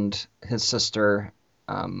and his sister,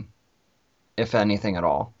 if anything at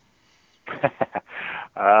all?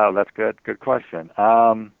 That's good. Good question.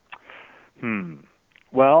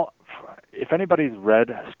 Well, if anybody's read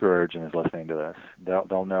Scourge and is listening to this,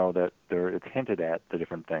 they'll know that it's hinted at the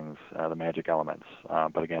different things, the magic elements,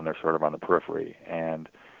 but again, they're sort of on the periphery. And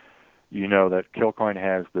you know that Kilcoyne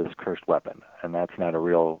has this cursed weapon, and that's not a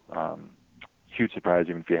real huge surprise.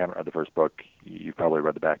 Even if you haven't read the first book, you've probably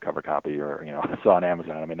read the back cover copy or saw on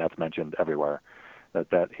Amazon. I mean, that's mentioned everywhere.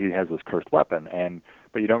 That he has this cursed weapon,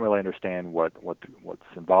 but you don't really understand what's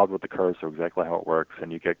involved with the curse or exactly how it works,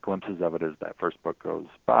 and you get glimpses of it as that first book goes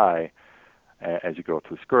by. As you go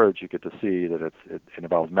through Scourge, you get to see that it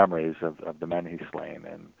involves memories of the men he's slain,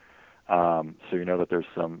 and so you know that there's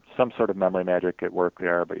some sort of memory magic at work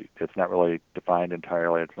there, but it's not really defined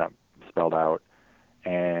entirely. It's not spelled out.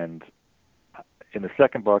 And in the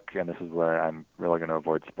second book, and this is where I'm really going to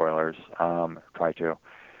avoid spoilers, try to.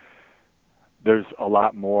 There's a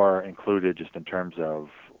lot more included just in terms of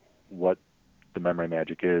what the memory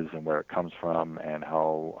magic is and where it comes from and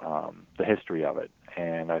how the history of it.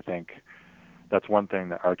 And I think that's one thing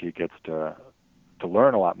that Archie gets to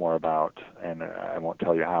learn a lot more about, and I won't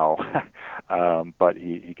tell you how, but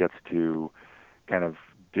he gets to kind of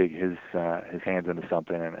dig his hands into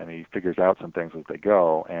something, and he figures out some things as they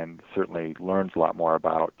go, and certainly learns a lot more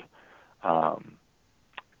about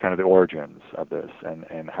kind of the origins of this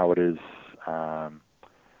and how it is.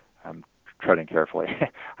 I'm treading carefully,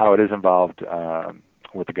 how it is involved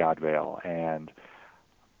with the God Veil, and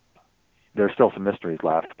there's still some mysteries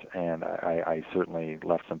left, and I certainly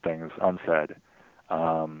left some things unsaid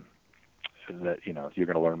that you're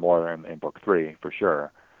going to learn more in book 3 for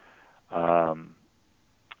sure.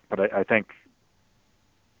 But I think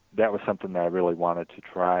that was something that I really wanted to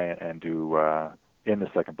try and do in the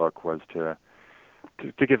second book, was to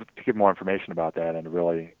give more information about that and to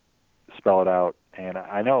really spell it out. And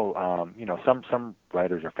I know some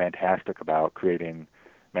writers are fantastic about creating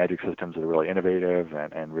magic systems that are really innovative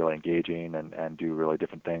and really engaging and do really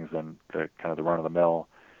different things than the kind of the run-of-the-mill.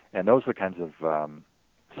 And those are the kinds of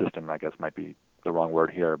system, I guess might be the wrong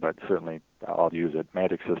word here, but certainly I'll use it,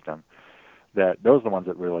 magic system. Those are the ones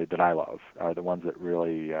that I love, are the ones that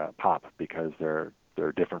really pop because they're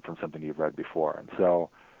different from something you've read before. And so,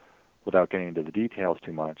 without getting into the details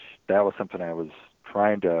too much, that was something I was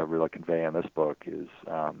trying to really convey in this book is,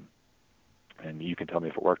 and you can tell me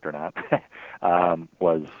if it worked or not,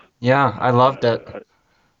 was... Yeah, I loved it.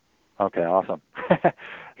 Okay, awesome.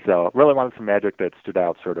 So really wanted some magic that stood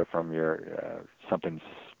out sort of from your something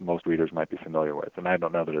most readers might be familiar with. And I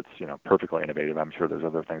don't know that it's perfectly innovative. I'm sure there's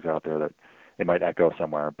other things out there that it might echo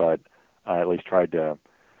somewhere, but I at least tried to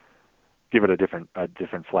give it a different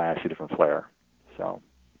flash, a different flair. So...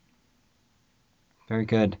 Very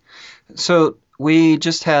good. So we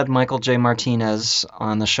just had Michael J. Martinez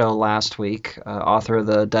on the show last week, author of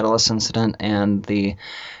the Daedalus Incident and the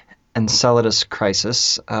Enceladus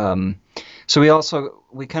Crisis. So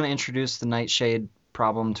we kind of introduced the Nightshade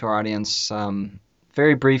problem to our audience.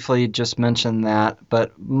 Very briefly, just mentioned that,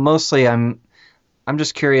 but mostly I'm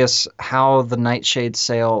just curious how the Nightshade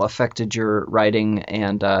sale affected your writing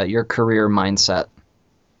and your career mindset.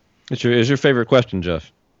 It's your favorite question, Jeff.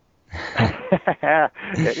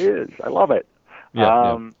 It is. I love it.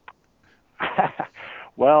 Yeah.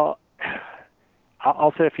 Well,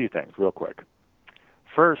 I'll say a few things real quick.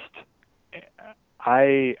 First,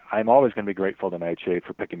 I'm always going to be grateful to Nightshade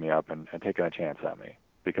for picking me up and taking a chance on me,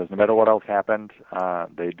 because no matter what else happened,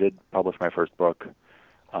 they did publish my first book.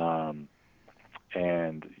 And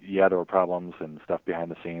yeah, there were problems and stuff behind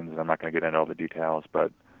the scenes, and I'm not going to get into all the details,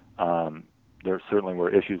 but there certainly were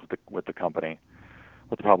issues with the company,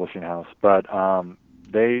 with the publishing house, but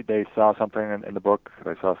they saw something in the book.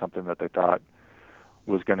 They saw something that they thought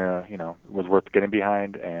was was worth getting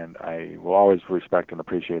behind, and I will always respect and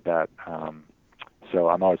appreciate that. so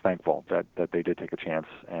I'm always thankful that they did take a chance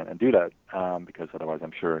and do that, because otherwise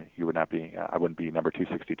I'm sure you would not be, I wouldn't be number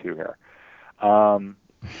 262 here.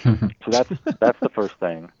 So that's the first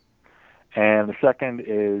thing. And the second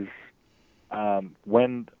is,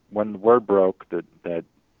 when the word broke that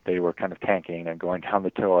they were kind of tanking and going down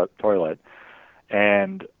the toilet,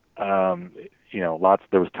 and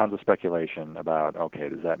there was tons of speculation about, okay,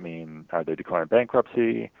 does that mean, are they declaring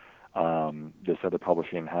bankruptcy? This other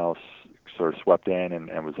publishing house sort of swept in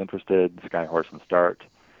and was interested, Skyhorse and Start,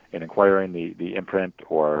 in acquiring the imprint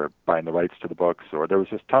or buying the rights to the books, or there was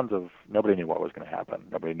just nobody knew what was going to happen.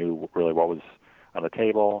 Nobody knew really what was on the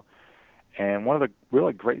table. And one of the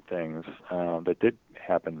really great things that did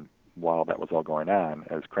happen while that was all going on,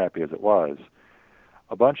 as crappy as it was,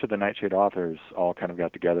 a bunch of the Nightshade authors all kind of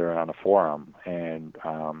got together on a forum and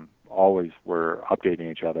always were updating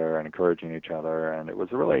each other and encouraging each other, and it was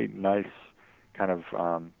a really nice kind of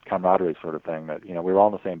camaraderie sort of thing that, we were all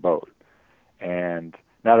in the same boat. And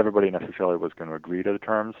not everybody necessarily was going to agree to the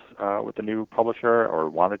terms with the new publisher or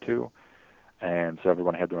wanted to, and so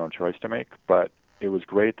everyone had their own choice to make, but it was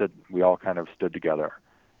great that we all kind of stood together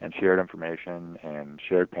and shared information and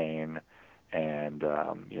shared pain, and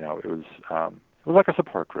it was like a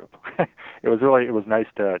support group. It was nice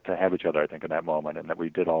to have each other, I think, in that moment, and that we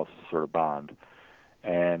did all sort of bond.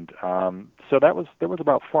 And so there was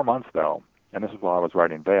about 4 months though, and this is while I was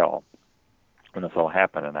writing Veil when this all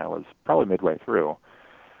happened, and I was probably midway through.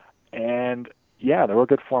 And yeah, there were a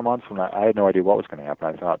good 4 months when I had no idea what was going to happen.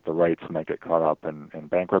 I thought the rights might get caught up in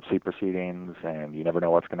bankruptcy proceedings, and you never know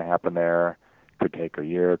what's going to happen there. It could take a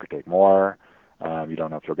year, it could take more. You don't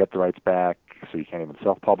know if you'll get the rights back, so you can't even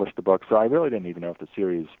self-publish the book. So I really didn't even know if the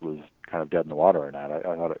series was kind of dead in the water or not. I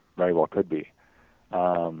thought it very well could be.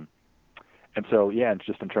 And so, yeah, and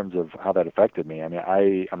just in terms of how that affected me, I mean,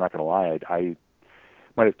 I'm not going to lie, I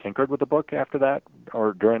might have tinkered with the book after that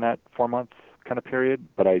or during that 4 month kind of period,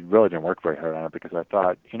 but I really didn't work very hard on it because I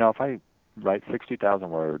thought, if I write 60,000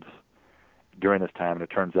 words during this time and it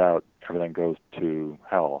turns out everything goes to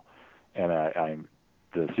hell and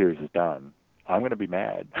the series is done, I'm going to be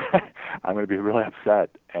mad. I'm going to be really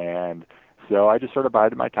upset. And so I just sort of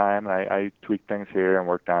bided my time, and I tweaked things here and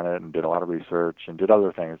worked on it and did a lot of research and did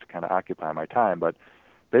other things to kind of occupy my time. But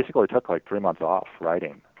basically it took like 3 months off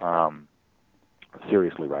writing,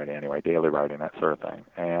 seriously writing anyway, daily writing, that sort of thing,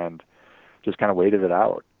 and just kind of waited it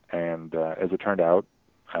out. And as it turned out,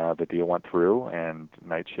 the deal went through, and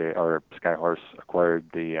Skyhorse acquired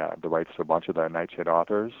the rights to a bunch of the Nightshade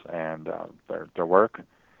authors and their work,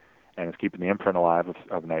 and is keeping the imprint alive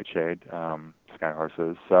of Nightshade,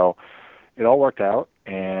 Skyhorse's. So it all worked out,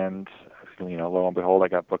 and lo and behold, I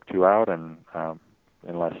got book 2 out, and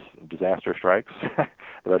unless disaster strikes,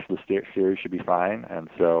 the rest of the series should be fine. And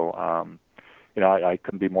so, I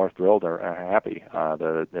couldn't be more thrilled or happy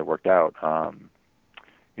that it worked out.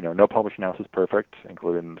 No publishing house is perfect,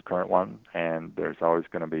 including the current one, and there's always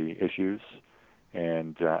going to be issues.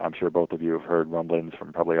 And I'm sure both of you have heard rumblings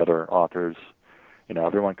from probably other authors.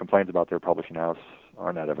 Everyone complains about their publishing house,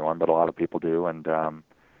 or not everyone, but a lot of people do. And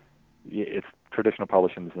it's traditional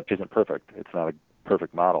publishing isn't perfect. It's not a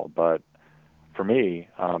perfect model. But for me,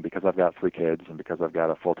 because I've got 3 kids and because I've got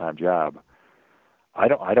a full-time job, I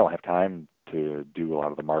don't have time to do a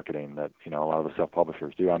lot of the marketing that a lot of the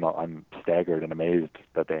self-publishers do. I'm staggered and amazed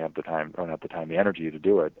that they have the time, or not the time, the energy to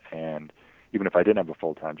do it. And even if I didn't have a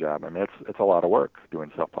full-time job, I mean, it's a lot of work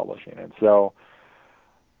doing self-publishing. And so,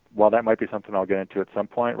 while that might be something I'll get into at some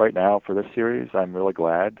point, right now for this series, I'm really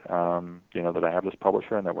glad, that I have this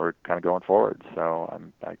publisher and that we're kind of going forward. So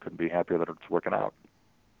I couldn't be happier that it's working out.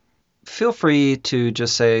 Feel free to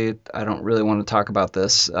just say, I don't really want to talk about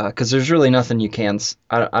this, because there's really nothing you can,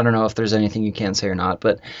 I don't know if there's anything you can say or not,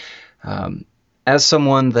 but as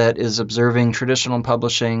someone that is observing traditional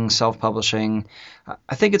publishing, self-publishing,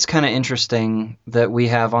 I think it's kind of interesting that we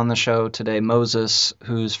have on the show today Moses,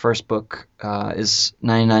 whose first book is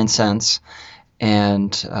 99 cents,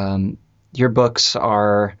 and your books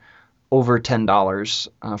are over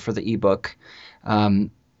 $10 for the ebook. And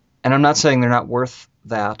I'm not saying they're not worth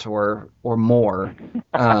that or more.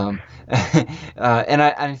 And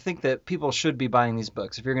I think that people should be buying these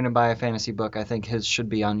books. If you're going to buy a fantasy book, I think his should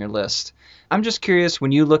be on your list. I'm just curious,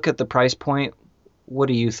 when you look at the price point, what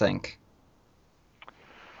do you think?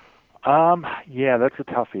 Yeah, that's a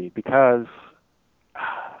toughie because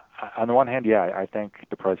on the one hand, yeah, I think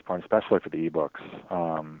the price point, especially for the ebooks,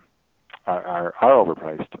 are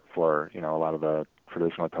overpriced for a lot of the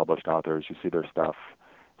traditionally published authors. You see their stuff.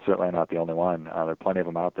 Certainly I'm not the only one. There are plenty of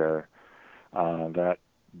them out there that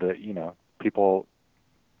people,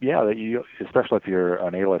 that you, especially if you're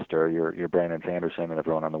an A-lister, you're Brandon Sanderson and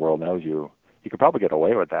everyone in the world knows you. you could probably get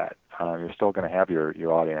away with that. You're still going to have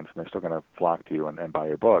your audience, and they're still going to flock to you and buy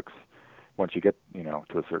your books once you get,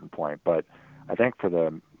 to a certain point. But I think for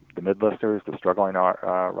the mid-listers, the struggling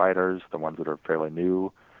writers, the ones that are fairly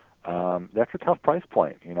new, that's a tough price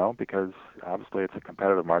point, because obviously it's a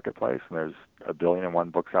competitive marketplace, and there's 1,000,000,001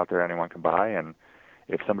 books out there anyone can buy. And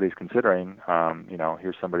if somebody's considering,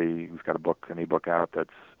 here's somebody who's got an ebook out that's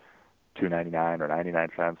 $2.99 or 99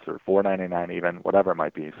 cents or $4.99 even, whatever it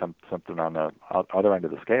might be, something on the other end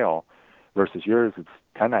of the scale, versus yours, it's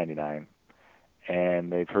 $10.99,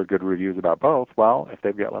 and they've heard good reviews about both. Well, if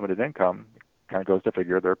they've got limited income, it kind of goes to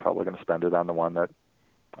figure they're probably going to spend it on the one that,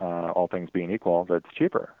 all things being equal, that's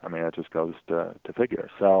cheaper. I mean, it just goes to figure.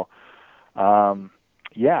 So,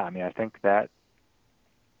 I think that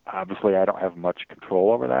obviously I don't have much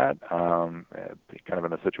control over that. Kind of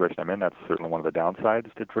in the situation I'm in, that's certainly one of the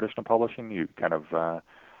downsides to traditional publishing. You kind of are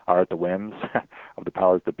at the whims of the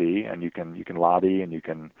powers that be, and you can lobby, and you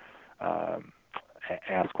can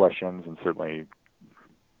ask questions, and certainly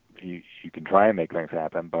you can try and make things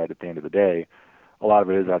happen. But at the end of the day, a lot of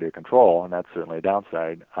it is out of your control, and that's certainly a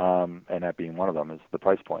downside. And that being one of them is the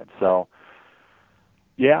price point. So,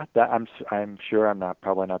 yeah, I'm sure I'm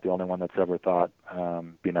probably not the only one that's ever thought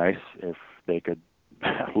be nice if they could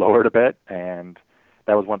lower it a bit. And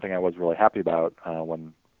that was one thing I was really happy about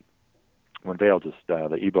when Vail just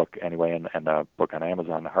the ebook anyway, and the book on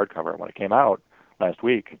Amazon, the hardcover, when it came out last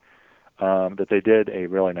week, that they did a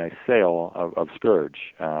really nice sale of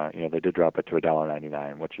Scourge. They did drop it to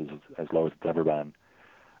 $1.99, which is as low as it's ever been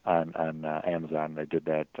on Amazon. They did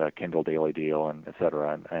that Kindle daily deal, and et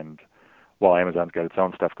cetera. And while Amazon's got its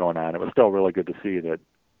own stuff going on, it was still really good to see that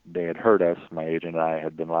they had heard us. My agent and I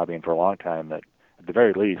had been lobbying for a long time that at the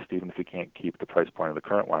very least, even if you can't keep the price point of the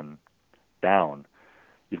current one down,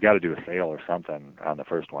 you've got to do a sale or something on the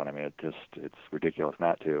first one. I mean, it's ridiculous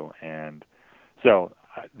not to. And so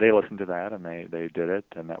they listened to that, and they did it,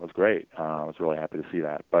 and that was great. I was really happy to see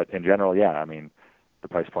that. But in general, yeah, I mean, the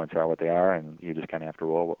price points are what they are, and you just kind of have to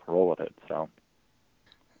roll with it. So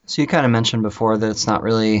you kind of mentioned before that it's not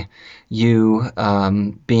really you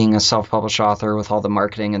being a self-published author with all the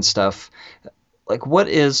marketing and stuff. Like, what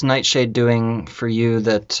is Nightshade doing for you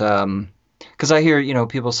that... because I hear,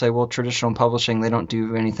 people say, well, traditional publishing, they don't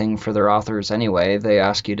do anything for their authors anyway. They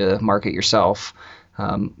ask you to market yourself.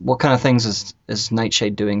 What kind of things is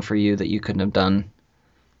Nightshade doing for you that you couldn't have done?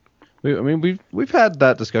 We've had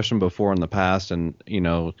that discussion before in the past, and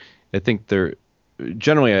I think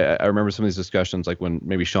generally I remember some of these discussions, like when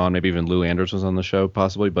maybe Sean, maybe even Lou Anders was on the show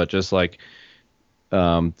possibly, but just like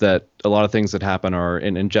that a lot of things that happen are,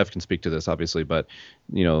 and Jeff can speak to this obviously, but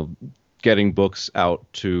getting books out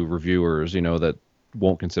to reviewers that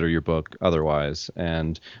won't consider your book otherwise,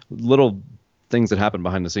 and little things that happen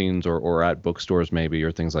behind the scenes or at bookstores maybe,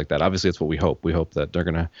 or things like that. Obviously, it's what we hope. We hope that they're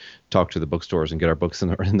going to talk to the bookstores and get our books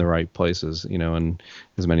in the right places, in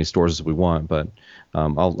as many stores as we want. But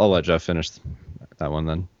I'll let Jeff finish that one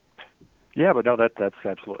then. Yeah, but no, that's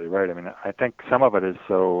absolutely right. I mean, I think some of it is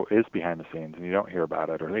behind the scenes, and you don't hear about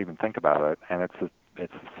it or even think about it. And it's the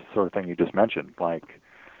sort of thing you just mentioned. Like,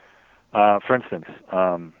 for instance,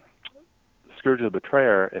 Scourge of the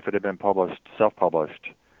Betrayer, if it had been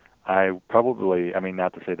self-published,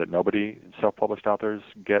 not to say that self-published authors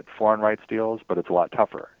get foreign rights deals, but it's a lot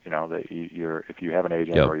tougher. If you have an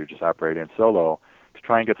agent, or you're just operating solo, to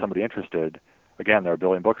try and get somebody interested. Again, there are 1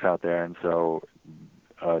 billion books out there, and so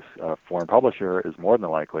a foreign publisher is more than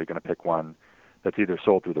likely going to pick one that's either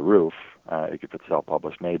sold through the roof, if it's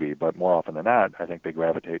self-published maybe, but more often than not, I think they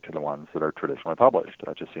gravitate to the ones that are traditionally published.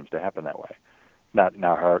 That just seems to happen that way. Not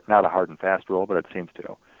a hard and fast rule, but it seems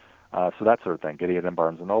to. So that sort of thing, getting it in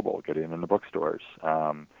Barnes & Noble, getting it in the bookstores,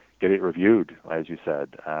 getting it reviewed, as you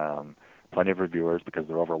said. Plenty of reviewers, because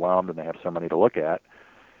they're overwhelmed and they have so many to look at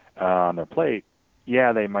on their plate.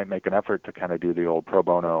 Yeah, they might make an effort to kind of do the old pro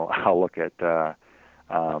bono, I'll look at a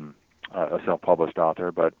self-published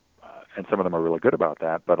author, and some of them are really good about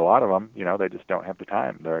that, but a lot of them, they just don't have the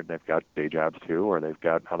time. They've got day jobs too, or they've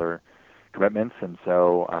got other commitments, and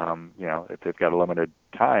so, if they've got a limited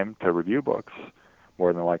time to review books,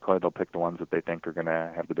 more than likely they'll pick the ones that they think are going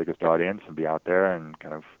to have the biggest audience and be out there and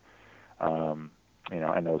kind of,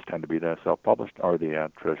 and those tend to be the self-published or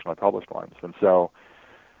the traditionally published ones. And so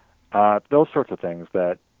those sorts of things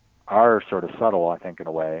that are sort of subtle, I think, in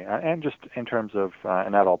a way, and just in terms of,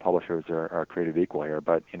 and not all publishers are created equal here,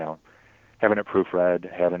 but, having it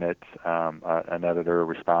proofread, having it an editor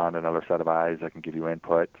respond, another set of eyes that can give you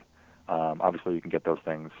input. Obviously, you can get those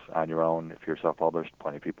things on your own if you're self-published.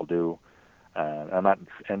 Plenty of people do. And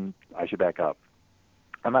I should back up.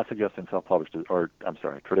 I'm not suggesting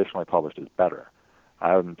traditionally published is better.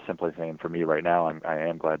 I'm simply saying for me right now, I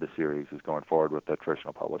am glad the series is going forward with the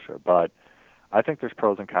traditional publisher. But I think there's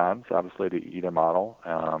pros and cons, obviously, to either model.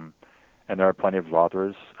 And there are plenty of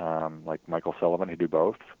authors like Michael Sullivan who do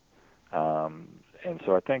both. And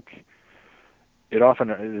so I think it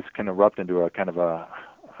often can erupt into a kind of a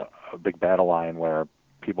big battle line where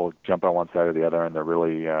people jump on one side or the other, and they're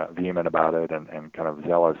really vehement about it and kind of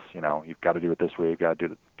zealous. You've got to do it this way, you've got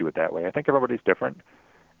to do it that way. I think everybody's different.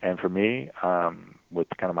 And for me, with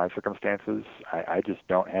kind of my circumstances, I just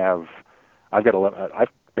don't have. I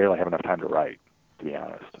barely have enough time to write, to be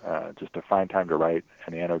honest. Just to find time to write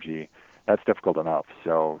and the energy, that's difficult enough.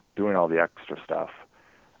 So doing all the extra stuff,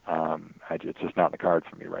 it's just not in the cards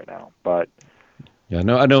for me right now. But yeah,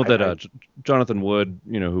 no, I know that Jonathan Wood,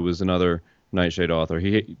 who was another Nightshade author,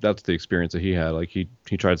 that's the experience that he had. Like he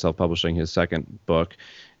tried self-publishing his second book,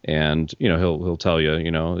 and he'll tell you,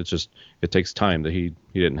 it takes time that he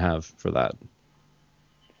didn't have for that.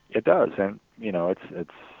 It does, and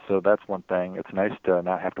it's so that's one thing. It's nice to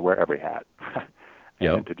not have to wear every hat,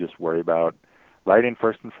 and to just worry about writing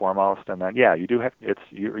first and foremost. And then you do have.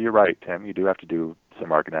 You're right, Tim. You do have to do some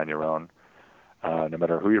marketing on your own, no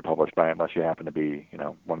matter who you're published by, unless you happen to be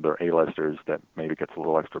one of their A-listers that maybe gets a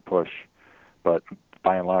little extra push. But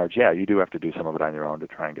by and large, you do have to do some of it on your own to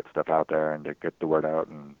try and get stuff out there and to get the word out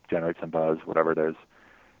and generate some buzz, whatever it is.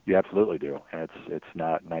 You absolutely do, and it's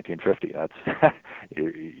not 1950. That's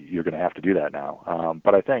you're going to have to do that now.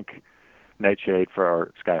 But I think Nightshade,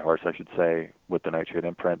 or Skyhorse, I should say, with the Nightshade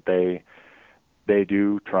imprint, they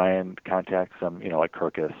do try and contact some, like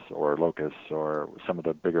Kirkus or Locus or some of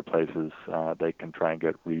the bigger places. They can try and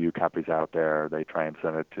get review copies out there. They try and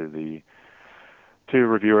send it to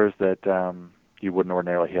reviewers that you wouldn't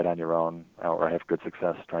ordinarily hit on your own or have good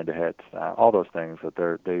success trying to hit. All those things that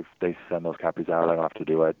they send those copies out. I don't have to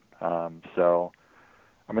do it. So,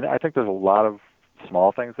 I mean, I think there's a lot of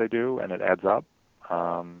small things they do, and it adds up.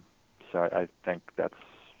 So I think that's,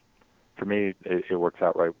 for me, it works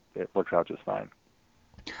out right. It works out just fine.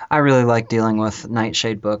 I really like dealing with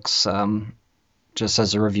Nightshade books, just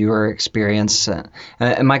as a reviewer experience.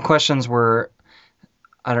 And my questions were,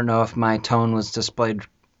 I don't know if my tone was displayed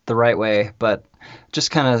the right way, but just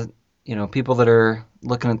kind of, people that are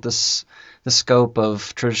looking at the scope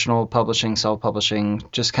of traditional publishing, self-publishing,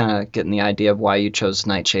 just kind of getting the idea of why you chose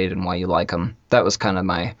Nightshade and why you like them. That was kind of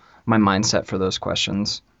my mindset for those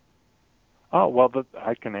questions. Oh, well,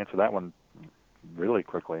 I can answer that one really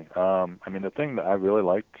quickly. I mean, the thing that I really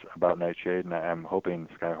liked about Nightshade, and I'm hoping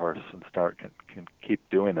Skyhorse and Start can keep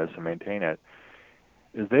doing this and maintain it,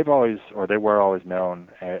 is they were always known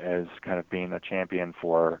as kind of being a champion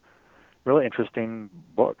for really interesting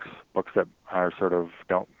books that are sort of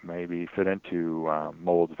don't maybe fit into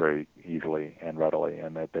molds very easily and readily,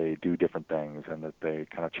 and that they do different things, and that they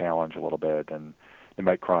kind of challenge a little bit, and they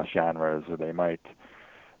might cross genres, or they might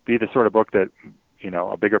be the sort of book that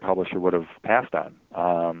a bigger publisher would have passed on.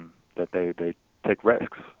 That they take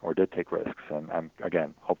risks, or did take risks, and I'm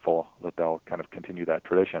again hopeful that they'll kind of continue that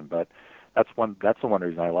tradition. But that's the one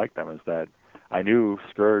reason I like them, is that I knew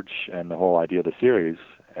Scourge and the whole idea of the series,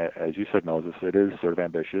 as you said, Moses, it is sort of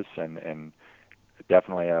ambitious, and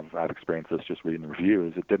definitely I've experienced this just reading the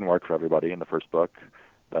reviews. It didn't work for everybody in the first book,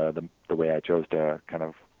 the way I chose to kind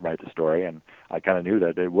of write the story, and I kind of knew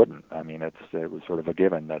that it wouldn't. I mean, it was sort of a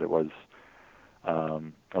given that it was a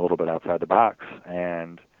little bit outside the box,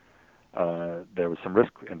 and there was some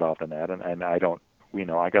risk involved in that, and I don't,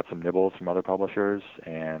 I got some nibbles from other publishers,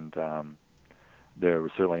 and there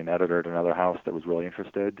was certainly an editor at another house that was really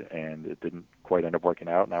interested, and it didn't quite end up working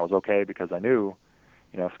out, and I was okay because I knew,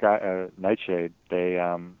 Nightshade,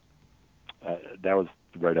 that was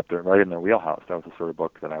right up there, right in their wheelhouse. That was the sort of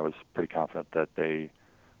book that I was pretty confident that they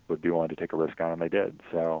would be willing to take a risk on, and they did.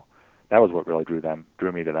 So that was what really drew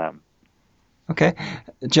me to them. Okay.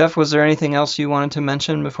 Jeff, was there anything else you wanted to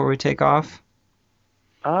mention before we take off?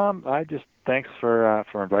 Thanks for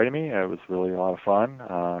inviting me. It was really a lot of fun.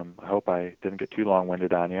 I hope I didn't get too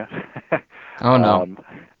long-winded on you. Oh, no.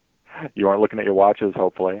 You aren't looking at your watches,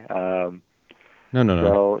 hopefully. No.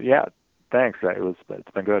 So, yeah, thanks.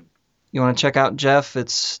 It's been good. You want to check out Jeff?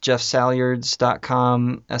 It's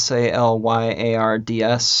jeffsalyards.com, Salyards.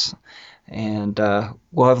 And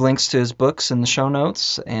we'll have links to his books in the show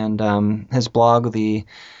notes, and his blog, the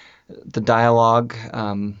dialogue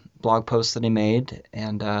blog post that he made.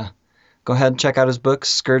 And go ahead and check out his books,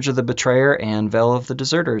 Scourge of the Betrayer and Veil of the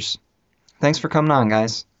Deserters. Thanks for coming on,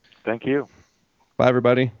 guys. Thank you. Bye,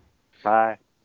 everybody. Bye.